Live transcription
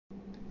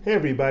Hey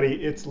everybody,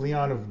 it's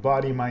Leon of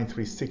Body Mind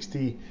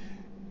 360,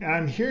 and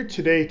I'm here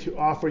today to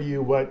offer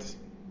you what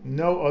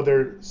no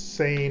other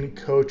sane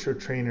coach or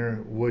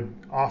trainer would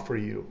offer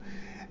you,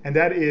 and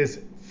that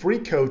is free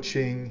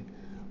coaching,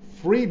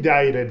 free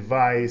diet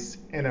advice,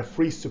 and a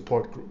free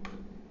support group.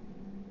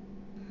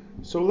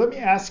 So let me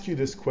ask you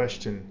this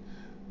question.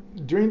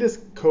 During this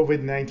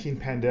COVID-19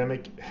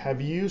 pandemic,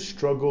 have you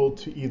struggled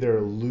to either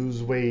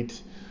lose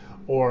weight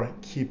or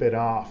keep it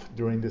off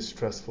during this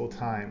stressful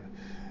time?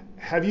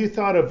 Have you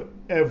thought of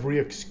every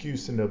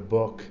excuse in the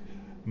book?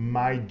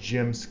 My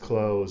gym's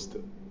closed.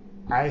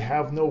 I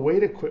have no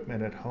weight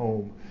equipment at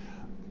home.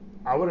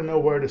 I wouldn't know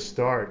where to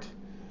start.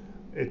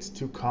 It's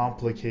too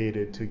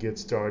complicated to get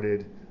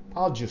started.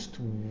 I'll just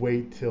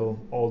wait till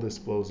all this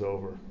blows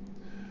over.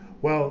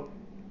 Well,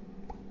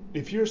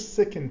 if you're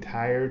sick and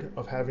tired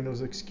of having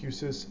those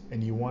excuses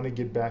and you want to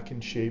get back in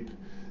shape,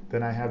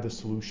 then I have the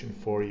solution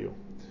for you.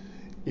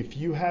 If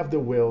you have the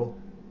will,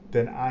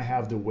 then I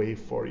have the way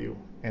for you.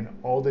 And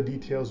all the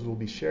details will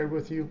be shared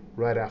with you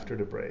right after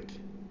the break.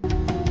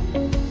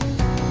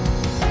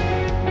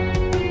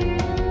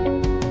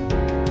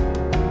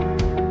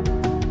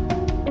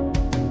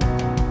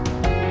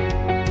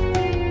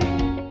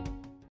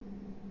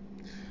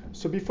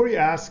 So before you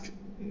ask,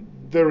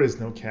 there is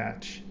no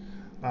catch.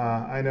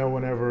 I know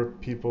whenever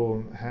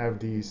people have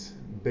these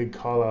big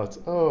call outs,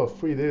 oh,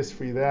 free this,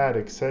 free that,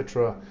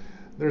 etc.,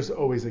 there's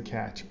always a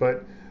catch.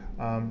 But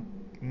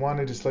want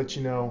to just let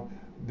you know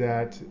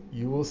that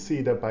you will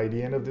see that by the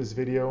end of this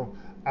video,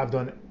 I've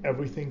done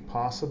everything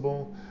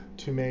possible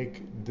to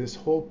make this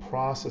whole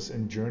process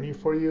and journey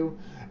for you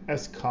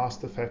as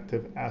cost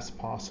effective as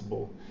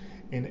possible.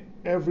 In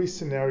every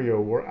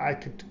scenario where I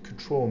could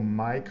control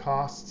my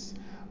costs,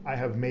 I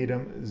have made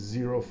them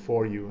zero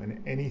for you, and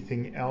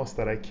anything else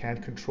that I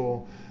can't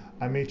control,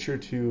 I made sure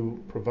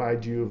to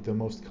provide you with the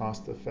most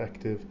cost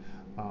effective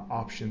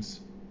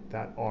options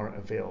that are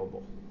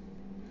available.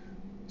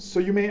 So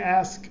you may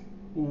ask,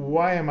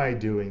 why am I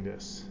doing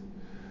this?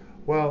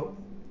 Well,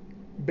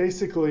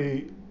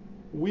 basically,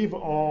 we've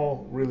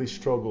all really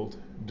struggled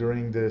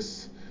during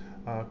this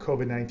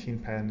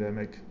COVID-19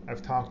 pandemic.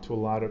 I've talked to a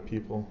lot of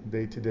people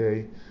day to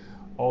day.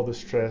 All the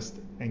stress,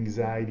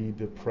 anxiety,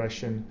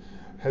 depression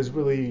has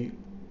really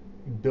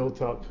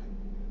built up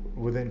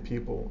within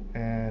people,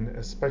 and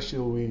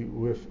especially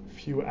with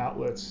few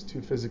outlets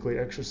to physically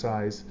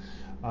exercise,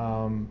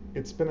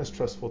 it's been a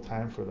stressful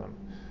time for them.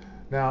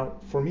 Now,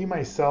 for me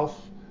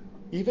myself,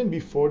 even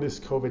before this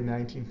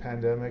COVID-19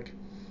 pandemic,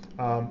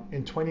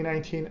 in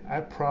 2019, I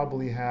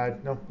definitely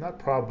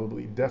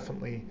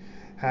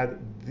had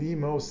the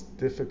most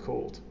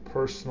difficult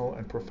personal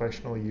and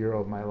professional year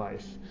of my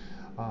life.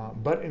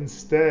 But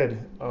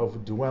instead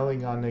of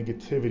dwelling on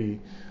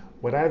negativity,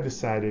 what I've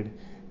decided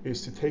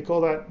is to take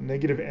all that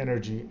negative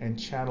energy and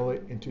channel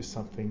it into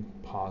something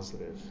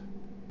positive.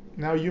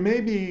 Now, you may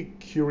be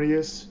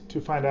curious to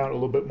find out a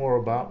little bit more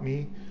about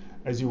me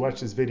as you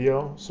watch this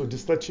video. So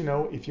just let you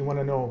know, if you want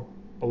to know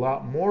a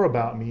lot more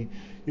about me,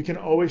 you can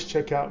always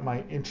check out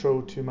my intro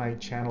to my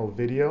channel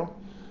video.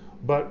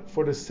 But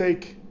for the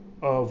sake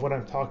of what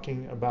I'm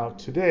talking about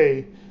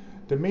today,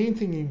 the main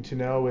thing you need to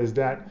know is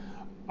that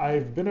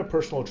I've been a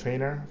personal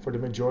trainer for the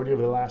majority of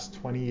the last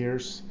 20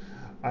 years.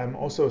 I'm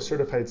also a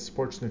certified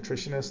sports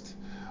nutritionist,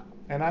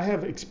 and I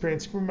have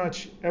experienced pretty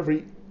much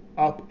every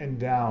up and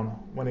down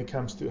when it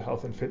comes to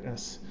health and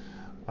fitness.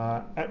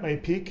 At my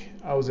peak,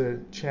 I was a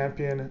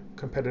champion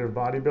competitive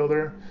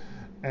bodybuilder,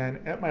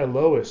 and at my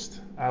lowest,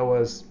 I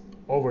was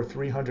over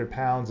 300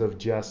 pounds of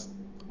just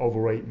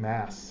overweight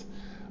mass.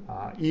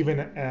 Even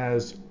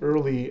as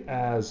early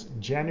as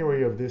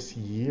January of this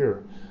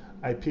year,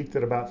 I peaked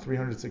at about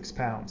 306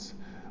 pounds.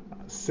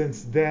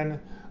 Since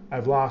then,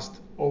 I've lost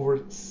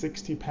over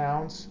 60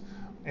 pounds,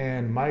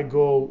 and my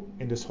goal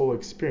in this whole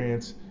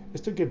experience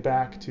is to get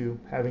back to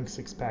having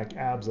six-pack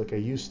abs like I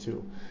used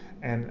to.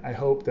 And I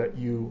hope that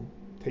you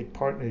take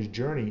part in this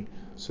journey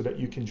so that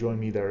you can join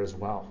me there as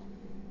well.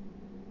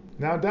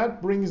 Now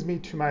that brings me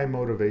to my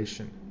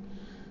motivation.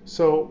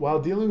 So while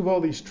dealing with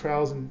all these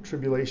trials and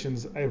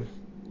tribulations, I've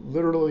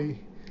literally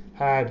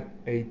had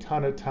a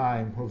ton of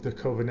time with the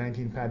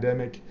COVID-19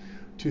 pandemic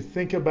to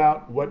think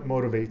about what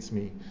motivates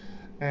me.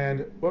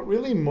 And what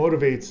really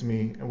motivates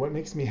me and what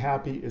makes me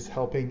happy is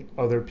helping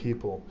other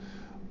people.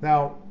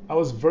 Now, I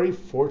was very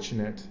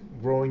fortunate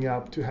growing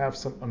up to have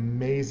some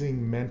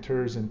amazing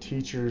mentors and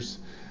teachers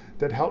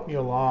that helped me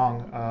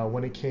along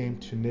when it came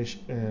to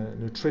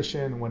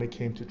nutrition, when it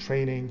came to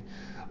training.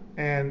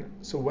 And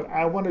so what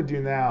I want to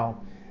do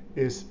now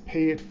is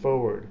pay it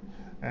forward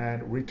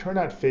and return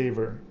that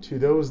favor to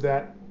those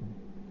that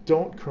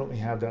don't currently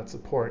have that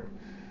support.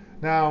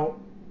 Now,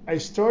 I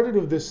started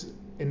with this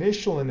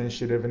initial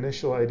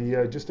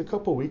idea just a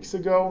couple weeks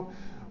ago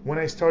when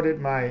I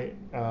started my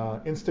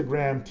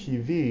Instagram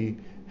TV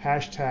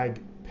hashtag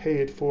Pay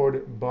It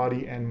Forward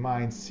Body and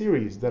Mind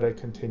series that I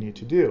continue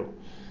to do.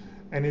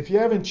 And if you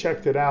haven't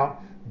checked it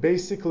out,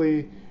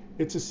 basically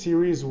it's a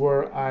series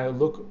where I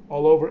look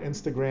all over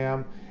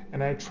Instagram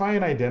and I try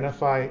and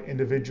identify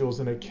individuals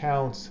and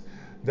accounts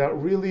that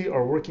really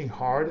are working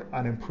hard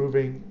on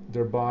improving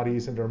their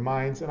bodies and their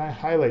minds, and I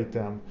highlight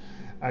them.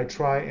 I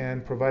try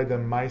and provide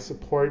them my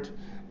support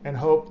and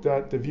hope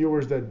that the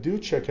viewers that do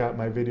check out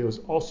my videos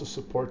also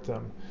support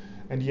them.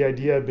 And the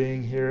idea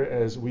being here,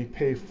 as we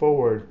pay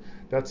forward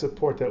that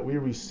support that we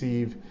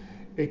receive,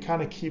 it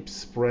kind of keeps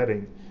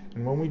spreading.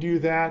 And when we do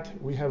that,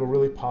 we have a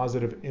really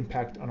positive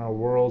impact on our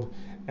world,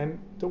 and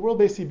the world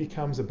basically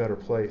becomes a better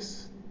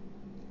place.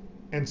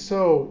 And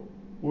so,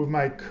 with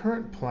my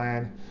current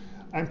plan,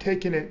 I'm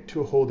taking it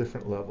to a whole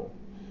different level.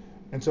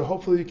 And so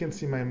hopefully you can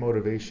see my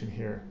motivation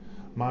here.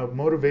 My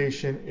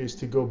motivation is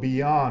to go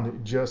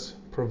beyond just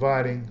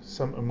providing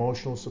some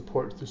emotional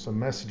support through some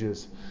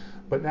messages,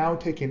 but now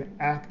take an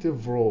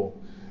active role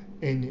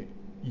in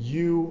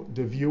you,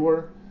 the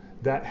viewer,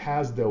 that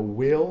has the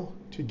will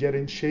to get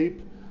in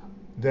shape.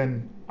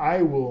 Then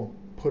I will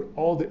put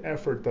all the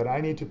effort that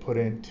I need to put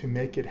in to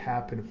make it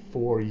happen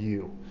for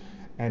you.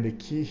 And the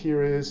key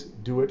here is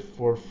do it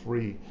for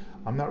free.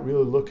 I'm not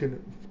really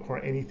looking for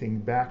anything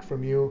back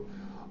from you.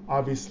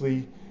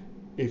 Obviously,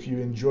 if you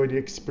enjoy the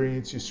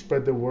experience, you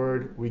spread the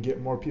word, we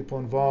get more people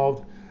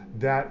involved,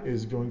 that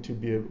is going to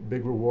be a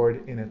big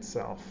reward in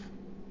itself.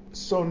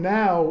 So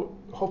now,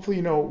 hopefully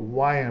you know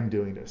why I'm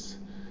doing this.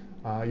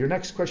 Your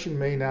next question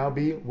may now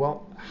be,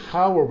 well,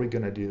 how are we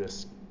going to do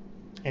this?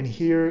 And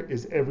here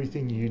is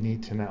everything you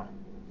need to know.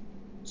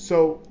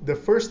 So the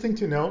first thing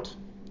to note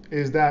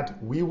is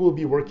that we will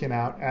be working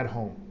out at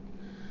home.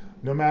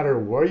 No matter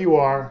where you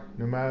are,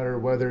 no matter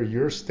whether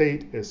your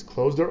state is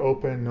closed or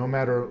open, no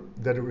matter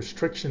the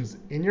restrictions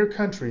in your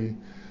country,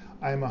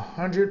 I'm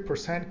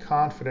 100%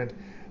 confident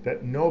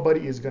that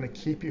nobody is going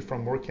to keep you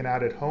from working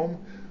out at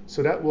home.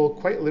 So that will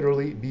quite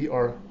literally be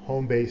our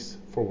home base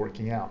for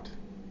working out.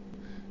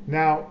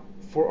 Now,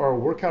 for our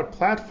workout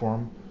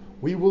platform,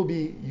 we will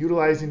be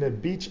utilizing the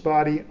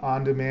Beachbody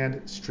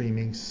on-demand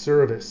streaming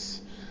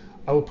service.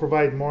 I will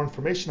provide more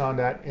information on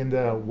that in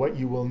the what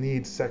you will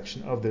need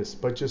section of this,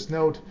 but just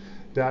note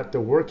that the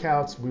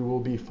workouts we will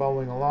be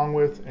following along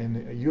with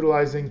and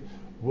utilizing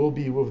will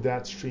be with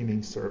that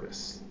streaming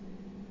service.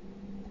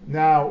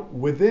 Now,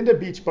 within the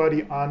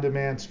Beachbody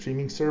on-demand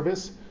streaming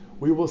service,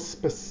 we will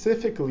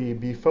specifically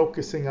be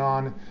focusing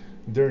on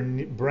their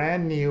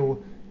brand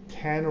new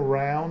 10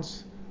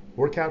 rounds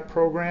workout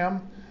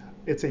program.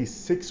 It's a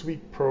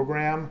 6-week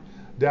program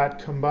that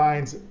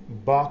combines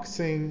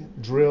boxing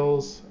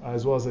drills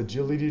as well as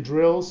agility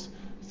drills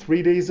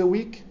 3 days a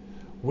week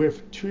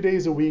with 2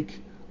 days a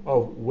week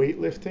of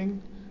weightlifting.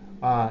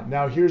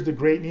 Now here's the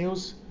great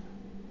news.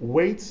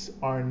 Weights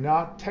are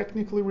not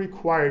technically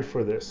required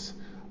for this.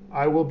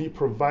 I will be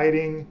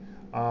providing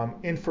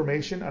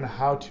information on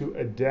how to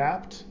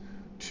adapt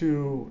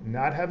to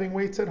not having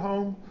weights at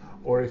home,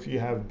 or if you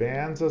have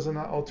bands as an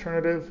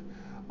alternative,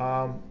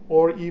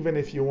 or even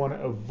if you want to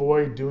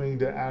avoid doing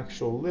the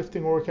actual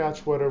lifting workouts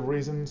for whatever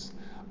reasons,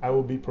 I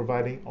will be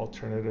providing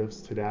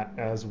alternatives to that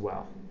as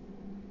well.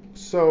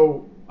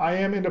 So I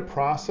am in the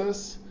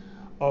process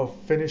of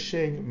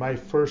finishing my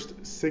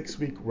first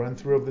 6-week run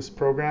through of this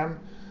program,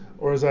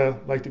 or as I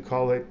like to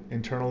call it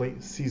internally,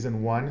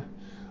 season 1.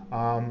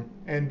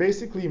 And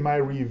basically my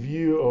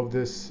review of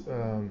this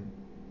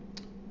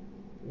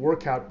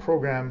workout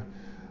program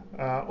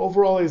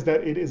overall is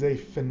that it is a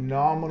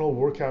phenomenal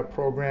workout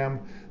program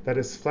that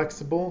is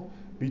flexible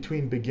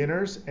between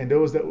beginners and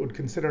those that would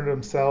consider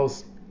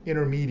themselves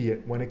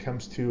intermediate when it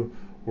comes to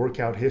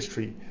workout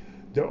history.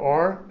 There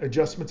are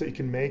adjustments that you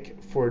can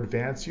make for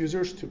advanced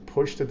users to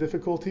push the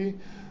difficulty,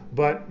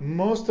 but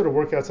most of the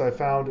workouts I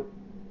found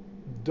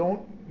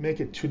don't make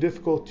it too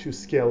difficult to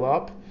scale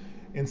up.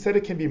 Instead,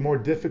 it can be more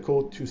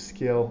difficult to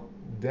scale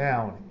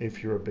down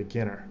if you're a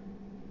beginner.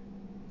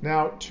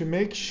 Now, to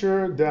make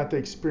sure that the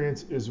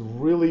experience is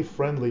really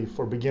friendly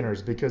for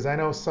beginners, because I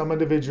know some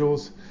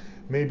individuals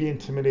may be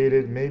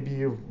intimidated, maybe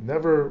you've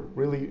never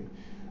really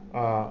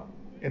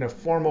in a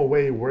formal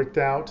way worked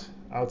out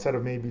outside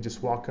of maybe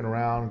just walking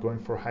around, going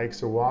for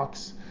hikes or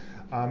walks.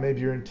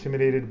 Maybe you're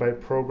intimidated by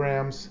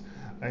programs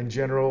in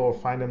general or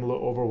find them a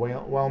little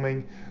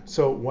overwhelming.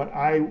 So what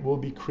I will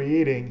be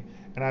creating,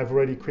 and I've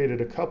already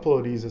created a couple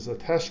of these as a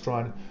test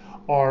run,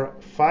 are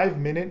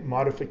 5-minute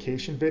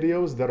modification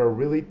videos that are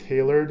really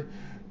tailored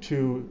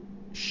to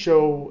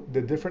show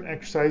the different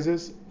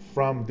exercises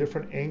from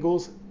different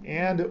angles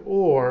and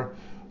or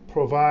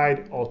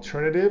provide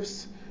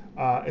alternatives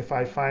if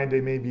I find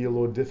they may be a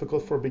little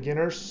difficult for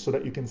beginners, so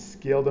that you can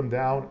scale them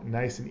down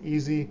nice and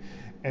easy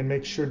and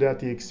make sure that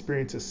the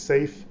experience is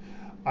safe.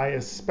 I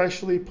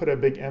especially put a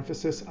big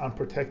emphasis on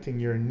protecting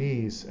your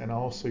knees and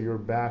also your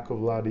back of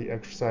a lot of the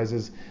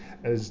exercises,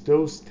 as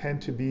those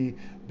tend to be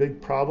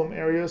big problem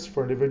areas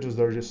for individuals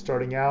that are just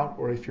starting out,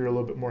 or if you're a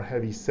little bit more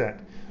heavy set.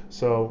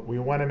 So we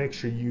want to make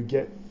sure you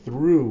get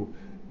through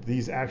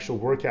these actual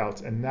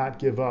workouts and not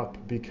give up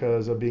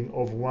because of being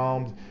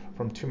overwhelmed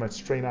from too much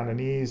strain on the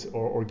knees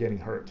or getting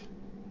hurt.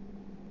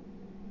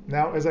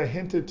 Now, as I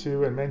hinted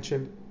to and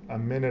mentioned a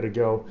minute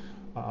ago,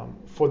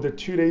 for the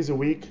 2 days a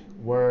week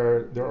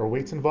where there are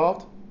weights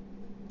involved,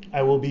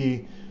 I will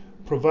be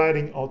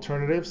providing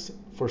alternatives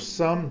for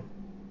some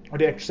or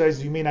the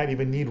exercises you may not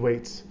even need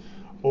weights,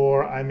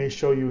 or I may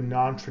show you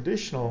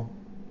non-traditional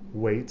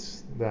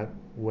weights that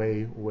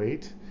weigh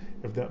weight,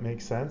 if that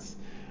makes sense,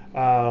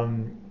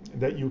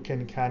 that you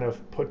can kind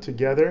of put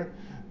together.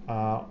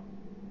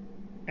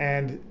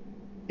 And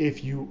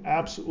if you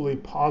absolutely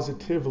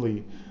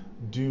positively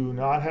do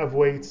not have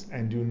weights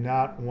and do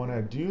not want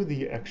to do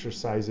the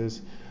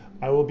exercises,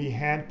 I will be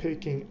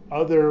handpicking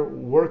other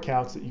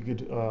workouts that you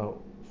could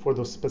for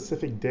those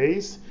specific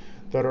days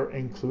that are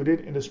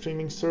included in the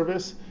streaming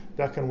service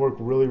that can work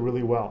really,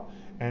 really well.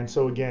 And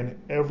so again,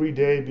 every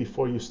day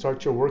before you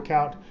start your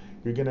workout,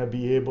 you're going to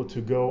be able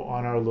to go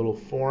on our little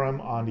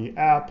forum on the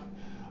app,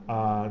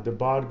 the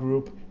bod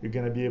group. You're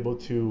going to be able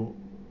to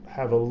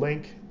have a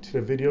link to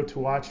the video to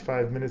watch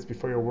 5 minutes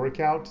before your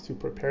workout to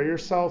prepare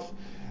yourself.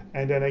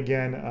 And then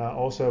again,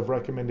 also have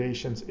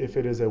recommendations if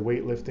it is a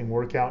weightlifting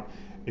workout,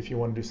 if you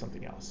want to do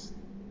something else.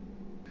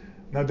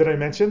 Now, did I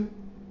mention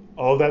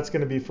all that's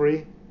going to be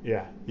free?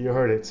 Yeah, you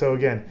heard it. So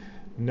again,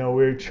 no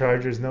weird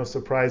charges, no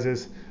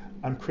surprises.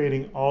 I'm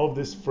creating all of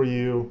this for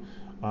you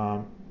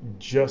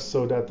just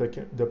so that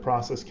the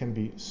process can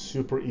be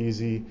super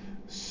easy,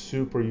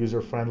 super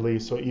user friendly.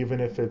 So even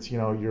if it's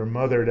your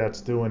mother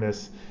that's doing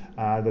this,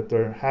 that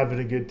they're having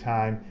a good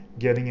time,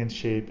 getting in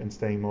shape and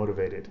staying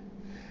motivated.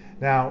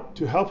 Now,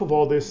 to help with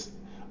all this,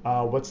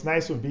 what's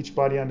nice with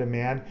Beachbody On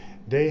Demand,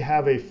 they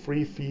have a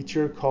free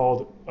feature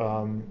called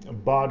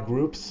bod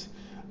groups.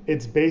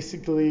 It's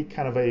basically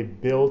kind of a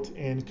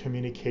built-in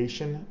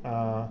communication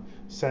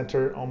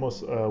center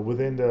almost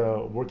within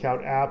the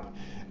workout app.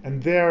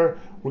 And there,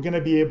 we're going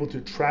to be able to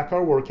track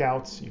our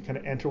workouts. You can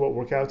enter what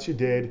workouts you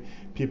did.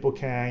 People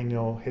can,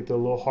 hit the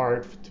little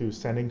heart to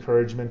send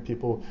encouragement.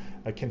 People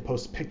can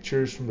post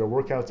pictures from their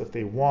workouts if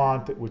they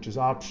want, which is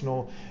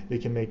optional. They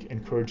can make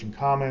encouraging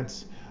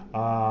comments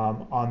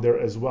on there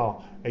as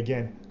well.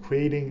 Again,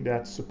 creating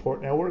that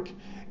support network.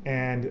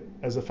 And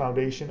as a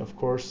foundation, of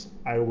course,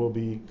 I will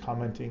be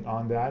commenting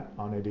on that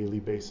on a daily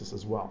basis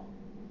as well.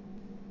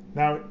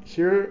 Now,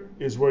 here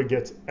is where it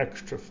gets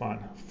extra fun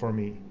for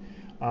me.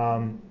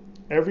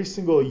 Every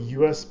single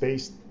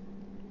US-based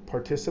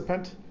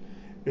participant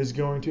is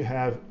going to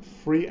have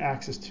free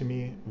access to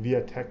me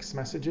via text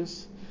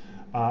messages.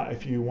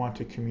 If you want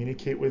to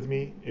communicate with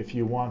me, if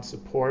you want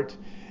support,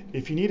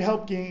 if you need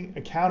help getting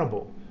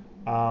accountable,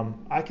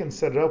 I can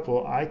set it up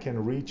where I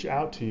can reach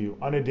out to you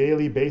on a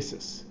daily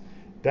basis.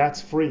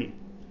 That's free.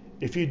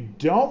 If you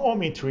don't want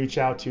me to reach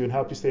out to you and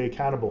help you stay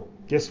accountable,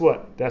 guess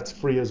what? That's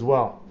free as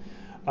well.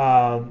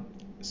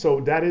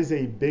 So that is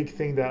a big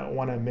thing that I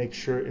want to make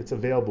sure it's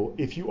available.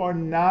 If you are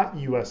not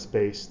US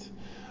based,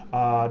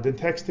 then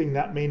texting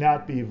that may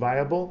not be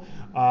viable,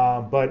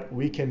 but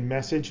we can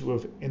message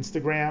with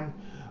Instagram,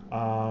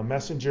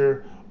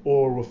 Messenger,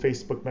 or with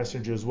Facebook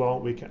Messenger as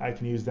well. I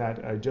can use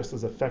that just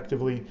as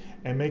effectively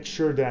and make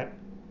sure that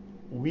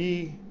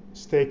we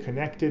stay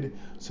connected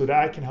so that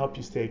I can help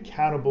you stay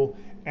accountable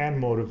and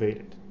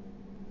motivated.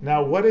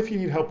 Now, what if you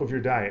need help with your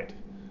diet?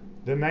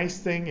 The nice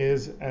thing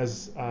is,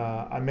 as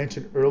I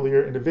mentioned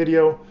earlier in the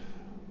video,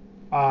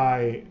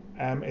 I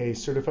am a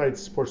certified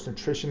sports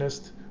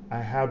nutritionist. I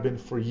have been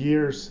for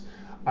years.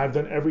 I've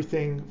done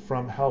everything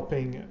from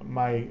helping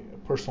my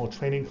personal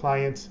training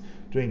clients,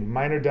 doing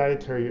minor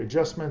dietary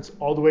adjustments,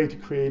 all the way to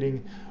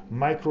creating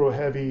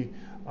micro-heavy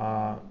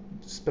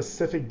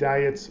specific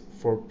diets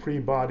for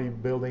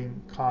pre-bodybuilding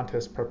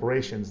contest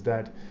preparations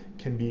that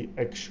can be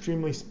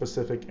extremely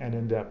specific and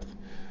in-depth.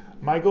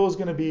 My goal is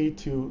going to be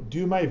to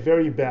do my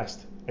very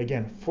best,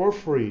 again, for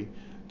free,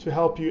 to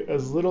help you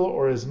as little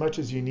or as much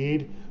as you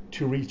need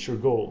to reach your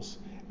goals.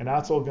 And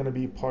that's all going to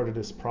be part of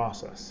this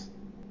process.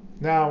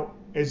 Now,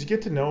 as you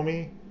get to know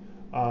me,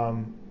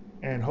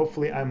 and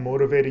hopefully I'm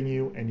motivating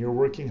you and you're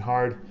working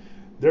hard,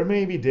 there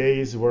may be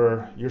days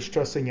where you're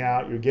stressing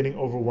out, you're getting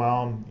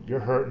overwhelmed, you're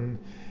hurting,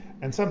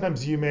 and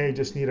sometimes you may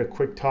just need a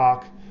quick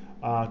talk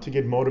to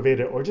get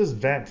motivated or just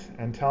vent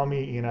and tell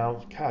me,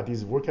 God,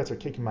 these workouts are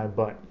kicking my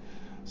butt.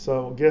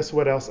 So guess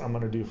what else I'm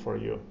going to do for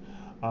you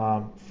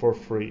for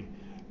free?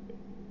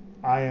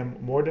 I am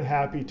more than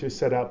happy to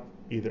set up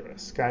either a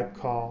Skype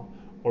call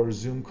or a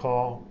Zoom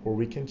call where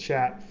we can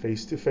chat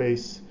face to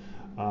face.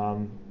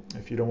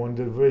 If you don't want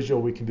to do the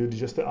visual, we can do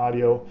just the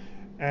audio.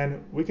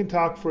 And we can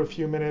talk for a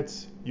few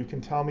minutes. You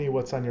can tell me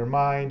what's on your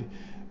mind.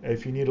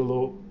 If you need a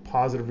little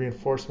positive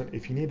reinforcement,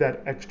 if you need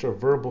that extra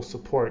verbal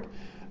support.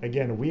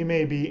 Again, we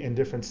may be in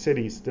different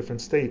cities,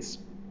 different states,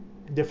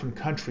 different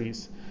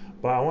countries,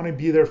 but I want to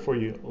be there for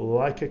you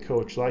like a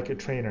coach, like a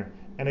trainer.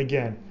 And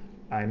again,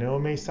 I know it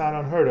may sound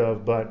unheard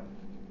of, but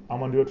I'm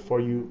going to do it for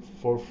you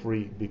for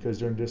free because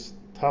during this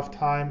tough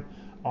time,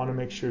 I want to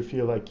make sure you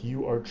feel like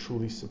you are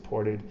truly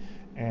supported.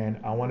 And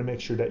I want to make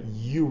sure that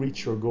you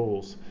reach your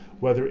goals,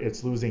 whether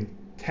it's losing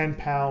 10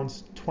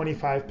 pounds,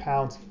 25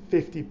 pounds,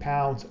 50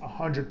 pounds,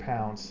 100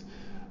 pounds.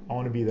 I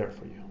want to be there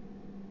for you.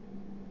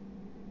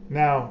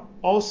 Now,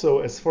 also,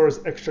 as far as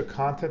extra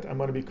content I'm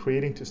going to be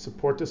creating to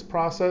support this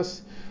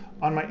process,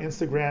 on my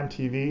Instagram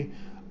TV,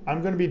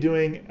 I'm going to be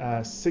doing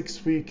a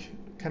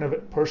 6-week kind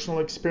of personal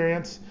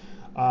experience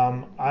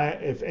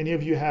If any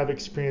of you have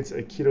experienced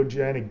a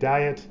ketogenic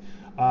diet,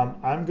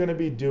 I'm going to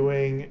be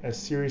doing a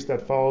series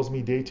that follows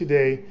me day to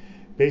day,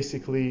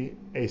 basically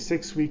a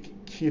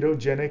 6-week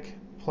ketogenic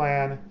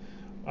plan,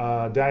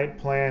 diet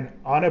plan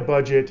on a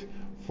budget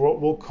for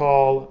what we'll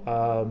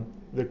call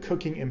the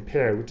cooking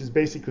impaired, which is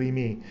basically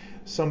me,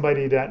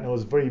 somebody that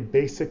knows very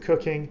basic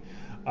cooking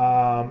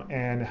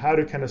and how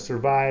to kind of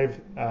survive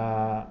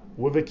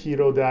with a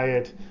keto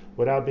diet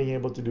without being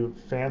able to do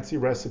fancy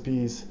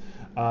recipes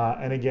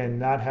and again,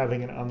 not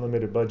having an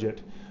unlimited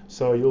budget.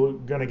 So you're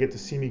going to get to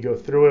see me go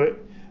through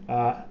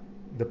it,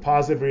 the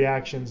positive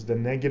reactions, the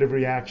negative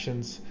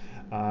reactions.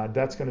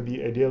 That's going to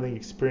be a daily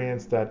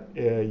experience that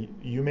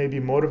you may be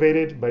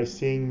motivated by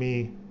seeing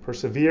me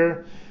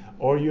persevere,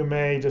 or you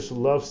may just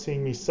love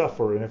seeing me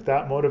suffer. And if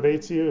that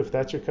motivates you, if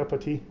that's your cup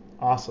of tea,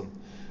 awesome.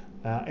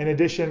 In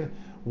addition,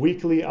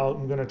 weekly,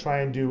 I'm going to try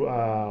and do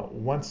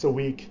once a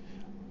week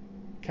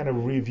kind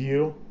of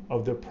review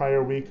of the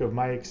prior week of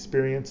my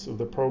experience of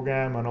the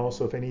program, and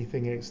also if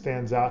anything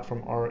stands out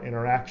from our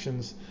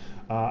interactions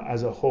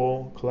as a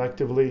whole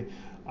collectively,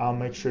 I'll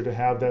make sure to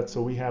have that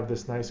so we have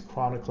this nice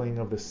chronicling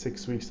of the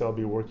 6 weeks I'll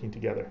be working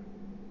together.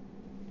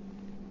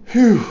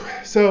 Whew.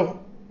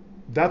 So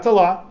that's a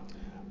lot.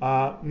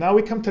 Now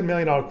we come to the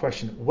 $1 million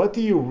question. What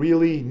do you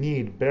really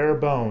need, bare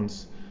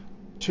bones,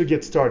 to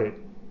get started?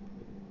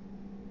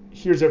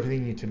 Here's everything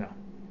you need to know.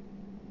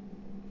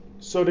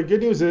 So the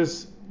good news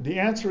is, the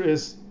answer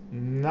is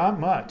not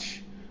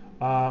much,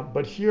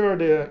 but here are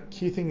the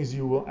key things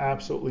you will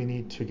absolutely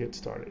need to get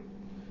started.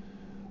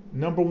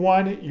 Number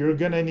one, you're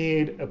gonna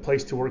need a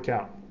place to work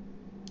out.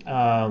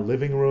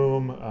 Living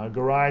room,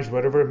 garage,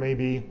 whatever it may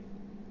be.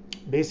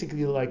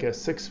 Basically like a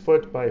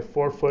 6-foot by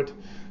 4-foot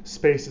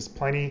space is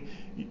plenty.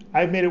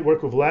 I've made it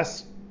work with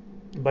less,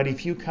 but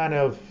if you kind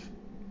of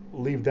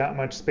leave that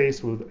much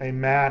space with a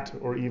mat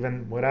or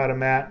even without a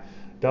mat,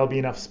 that'll be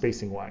enough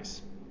spacing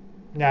wise.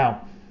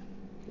 Now,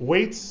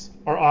 weights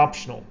are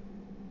optional.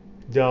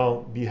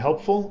 They'll be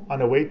helpful on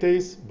the weight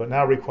days, but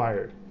not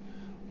required.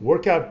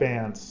 Workout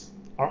bands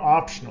are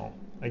optional.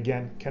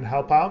 Again, can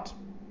help out,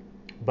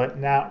 but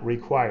not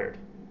required.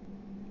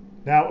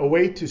 Now, a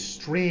way to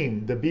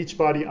stream the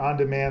Beachbody On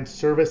Demand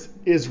service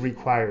is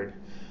required.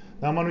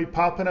 Now, I'm going to be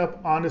popping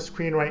up on the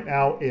screen right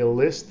now a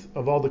list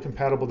of all the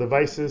compatible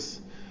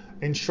devices.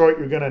 In short,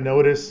 you're going to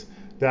notice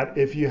that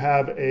if you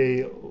have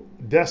a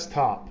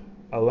desktop,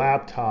 a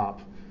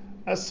laptop,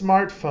 a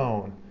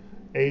smartphone,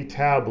 a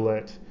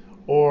tablet,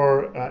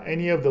 or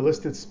any of the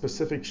listed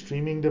specific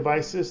streaming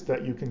devices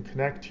that you can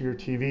connect to your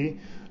TV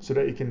so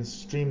that you can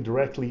stream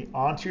directly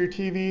onto your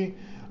TV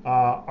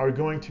are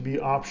going to be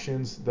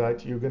options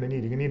that you're going to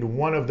need. You're going to need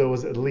one of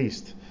those at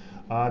least.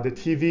 The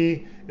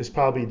TV is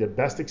probably the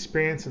best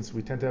experience since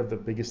we tend to have the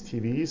biggest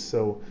TVs,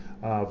 so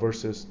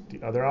versus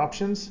the other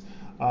options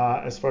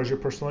as far as your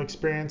personal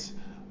experience.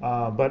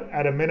 But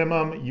at a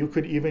minimum, you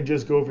could even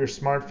just go with your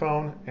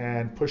smartphone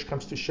and push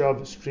comes to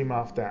shove, stream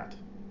off that.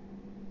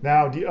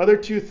 Now, the other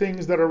two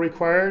things that are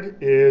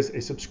required is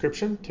a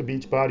subscription to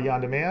Beachbody On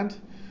Demand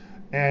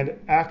and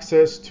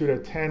access to the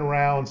 10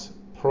 rounds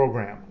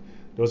program.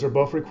 Those are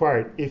both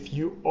required. If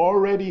you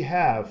already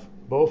have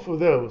both of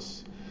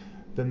those,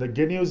 then the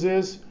good news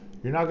is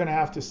you're not going to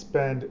have to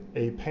spend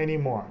a penny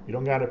more. You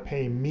don't got to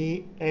pay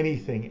me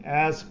anything,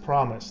 as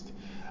promised.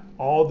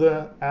 All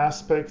the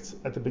aspects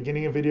at the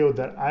beginning of the video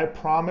that I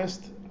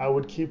promised I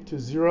would keep to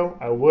zero,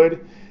 I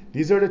would.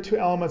 These are the two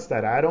elements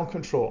that I don't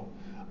control.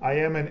 I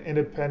am an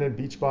independent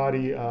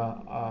Beachbody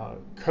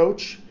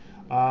coach,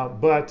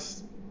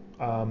 but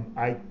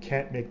I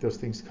can't make those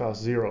things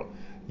cost zero.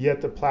 Yet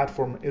the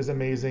platform is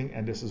amazing,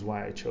 and this is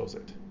why I chose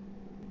it.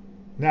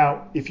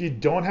 Now, if you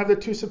don't have the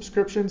two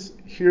subscriptions,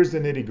 here's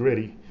the nitty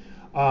gritty.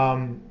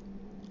 I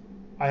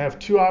have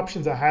two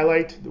options I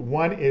highlight.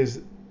 One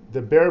is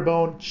the bare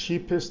bone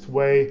cheapest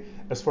way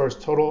as far as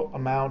total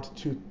amount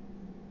to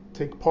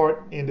take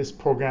part in this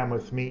program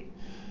with me.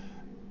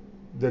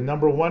 The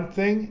number one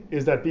thing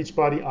is that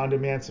Beachbody On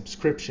Demand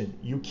subscription.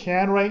 You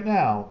can right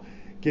now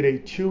get a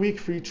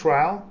 2-week free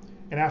trial,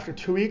 and after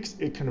 2 weeks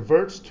it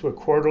converts to a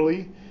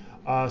quarterly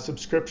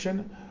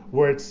subscription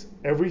where it's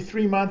every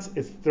 3 months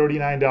it's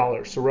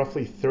 $39, so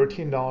roughly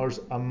 $13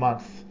 a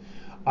month.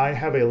 I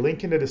have a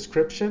link in the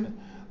description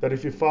that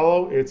if you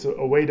follow, it's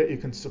a way that you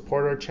can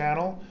support our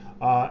channel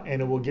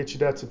and it will get you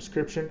that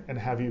subscription and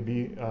have you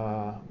be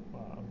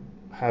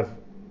have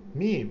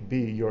me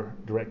be your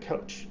direct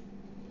coach.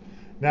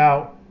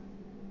 Now,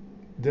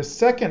 the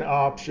second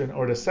option,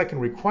 or the second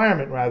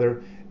requirement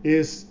rather,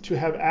 is to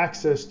have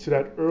access to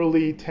that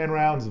early 10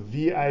 rounds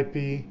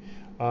VIP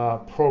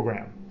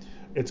program.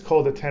 It's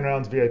called the 10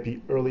 rounds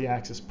VIP early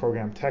access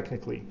program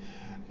technically.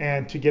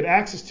 And to get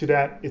access to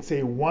that, it's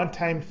a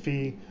one-time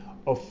fee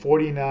of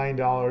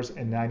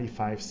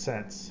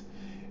 $49.95.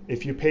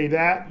 If you pay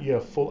that, you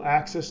have full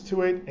access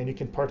to it and you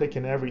can partake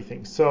in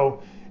everything.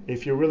 So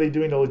if you're really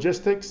doing the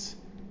logistics,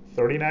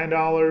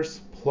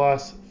 $39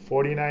 plus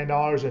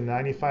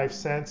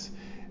 $49.95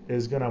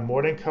 is going to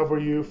more than cover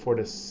you for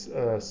this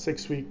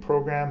 6-week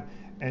program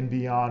and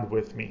beyond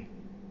with me.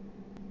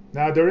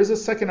 Now, there is a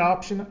second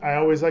option I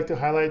always like to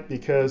highlight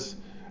because,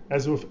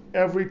 as with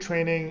every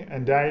training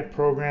and diet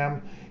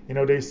program,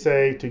 they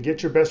say to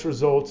get your best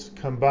results,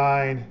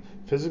 combine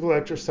physical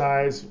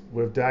exercise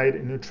with diet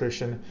and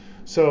nutrition.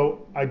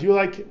 So I do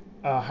like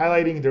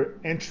highlighting their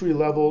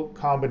entry-level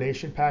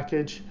combination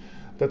package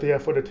that they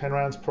have for the 10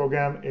 rounds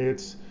program.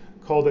 It's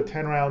called the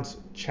 10 rounds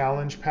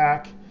challenge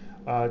pack.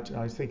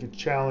 I think it's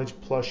challenge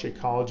plus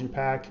Shakeology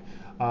pack.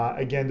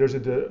 Again, there's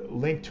a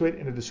link to it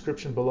in the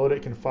description below that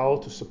you can follow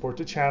to support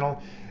the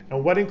channel.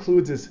 And what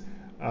includes is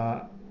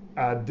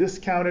a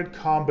discounted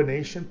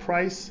combination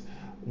price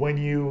when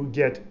you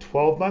get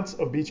 12 months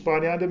of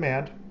Beachbody On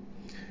Demand.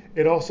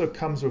 It also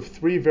comes with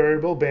 3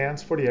 variable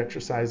bands for the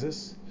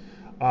exercises.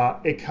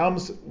 It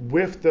comes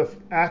with the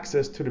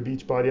access to the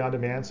Beachbody On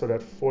Demand, so that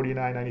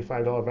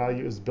 $49.95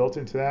 value is built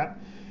into that.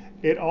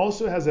 It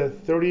also has a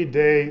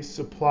 30-day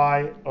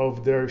supply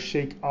of their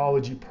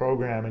Shakeology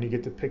program, and you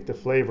get to pick the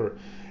flavor.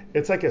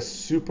 It's like a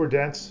super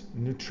dense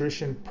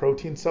nutrition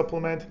protein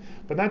supplement,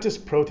 but not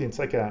just protein, it's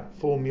like a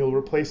full meal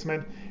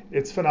replacement.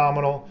 It's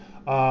phenomenal.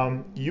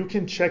 You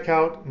can check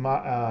out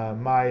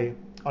my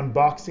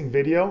unboxing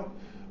video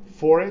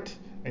for it,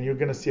 and you're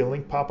gonna see a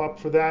link pop up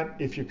for that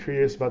if you're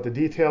curious about the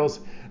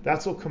details.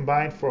 That's all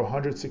combined for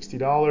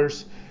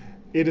 $160.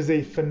 It is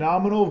a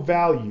phenomenal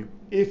value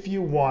if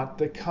you want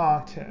the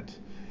content.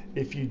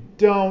 If you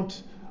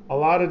don't, a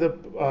lot of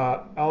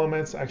the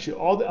elements, actually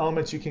all the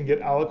elements you can get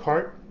a la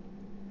carte.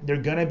 They're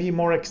gonna be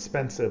more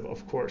expensive,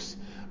 of course,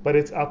 but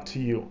it's up to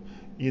you.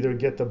 Either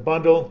get the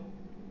bundle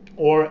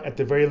or at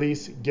the very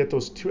least get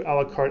those 2 a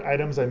la carte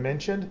items I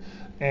mentioned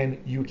and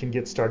you can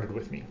get started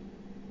with me.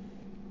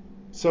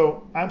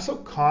 So I'm so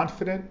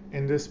confident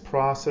in this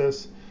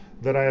process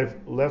that I've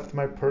left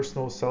my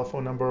personal cell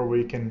phone number where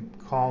you can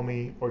call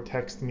me or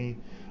text me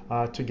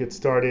to get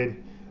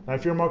started. Now,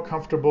 if you're more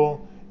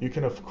comfortable, you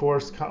can of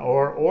course,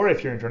 or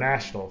if you're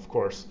international, of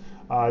course,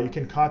 you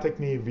can contact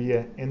me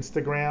via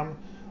Instagram.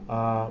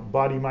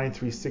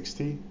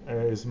 BodyMind360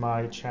 is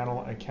my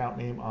channel account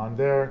name on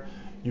there.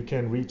 You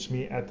can reach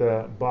me at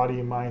the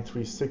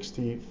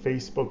BodyMind360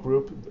 Facebook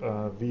group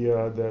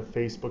via the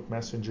Facebook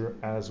Messenger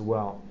as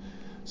well.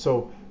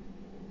 So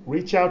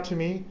reach out to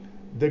me.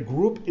 The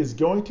group is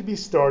going to be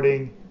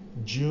starting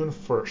June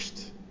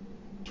 1st,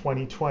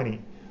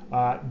 2020.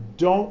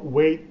 Don't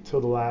wait till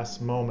the last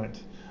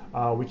moment.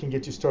 We can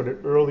get you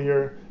started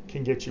earlier,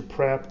 can get you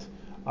prepped.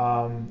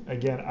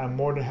 Again, I'm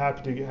more than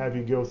happy to have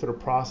you go through the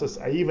process.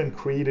 I even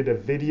created a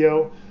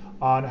video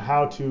on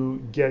how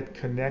to get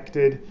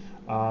connected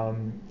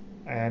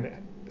and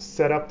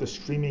set up the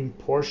streaming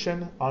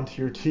portion onto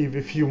your TV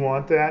if you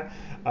want that.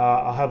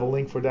 I'll have a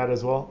link for that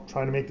as well,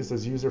 trying to make this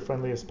as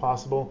user-friendly as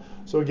possible.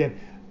 So again,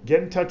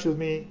 get in touch with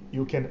me.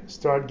 You can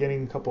start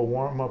getting a couple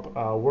warm-up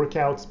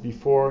workouts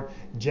before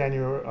June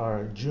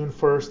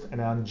 1st,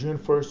 and on June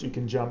 1st you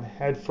can jump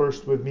head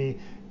first with me,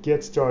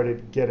 get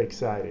started, get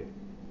excited.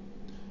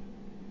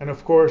 And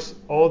of course,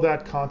 all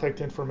that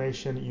contact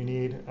information you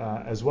need,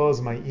 as well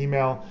as my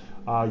email,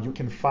 you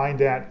can find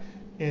that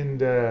in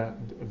the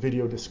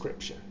video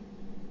description.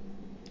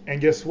 And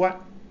guess what?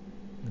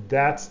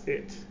 That's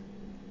it.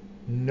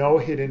 No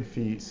hidden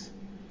fees,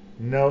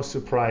 no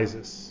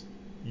surprises.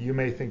 You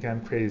may think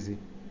I'm crazy.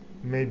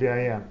 Maybe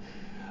I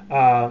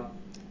am.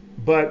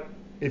 But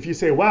if you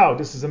say, wow,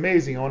 this is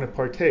amazing, I want to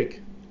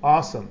partake,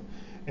 awesome.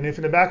 And if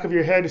in the back of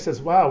your head it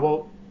says, wow,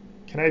 well,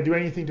 can I do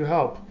anything to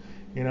help?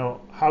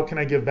 How can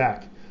I give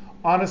back?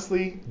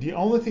 Honestly, the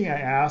only thing I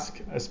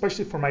ask,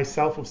 especially for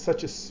myself with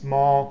such a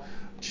small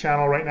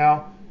channel right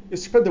now,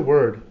 is spread the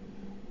word.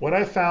 What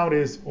I found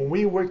is when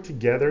we work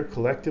together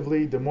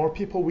collectively, the more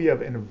people we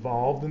have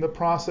involved in the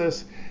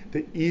process,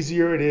 the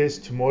easier it is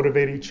to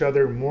motivate each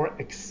other, more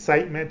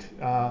excitement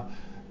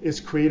is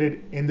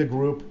created in the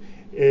group.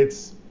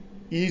 It's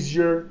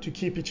easier to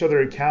keep each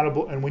other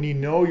accountable, and when you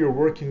know you're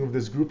working with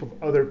this group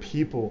of other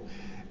people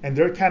and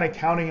they're kind of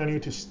counting on you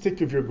to stick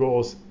with your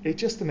goals,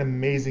 it's just an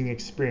amazing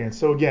experience.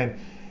 So again,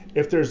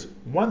 if there's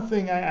one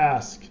thing I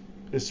ask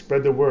is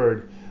spread the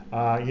word.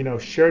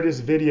 Share this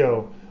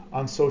video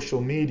on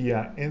social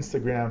media,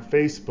 Instagram,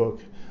 Facebook,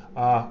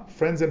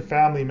 friends and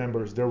family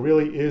members. There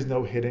really is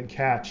no hidden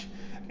catch.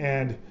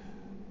 And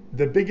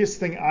the biggest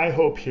thing I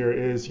hope here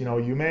is,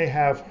 you may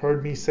have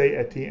heard me say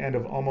at the end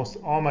of almost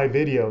all my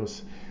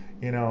videos,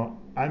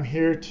 I'm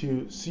here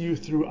to see you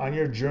through on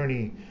your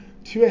journey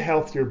to a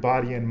healthier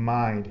body and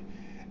mind.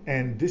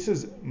 And this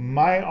is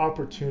my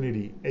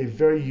opportunity, a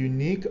very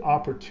unique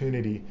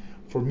opportunity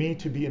for me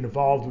to be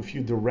involved with you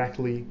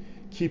directly,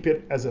 keep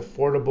it as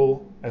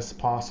affordable as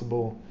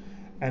possible.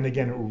 And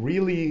again,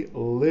 really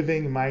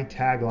living my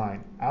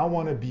tagline, I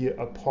want to be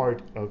a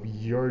part of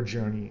your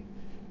journey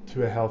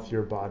to a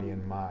healthier body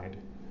and mind.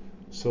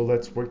 So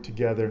let's work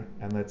together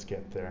and let's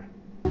get there.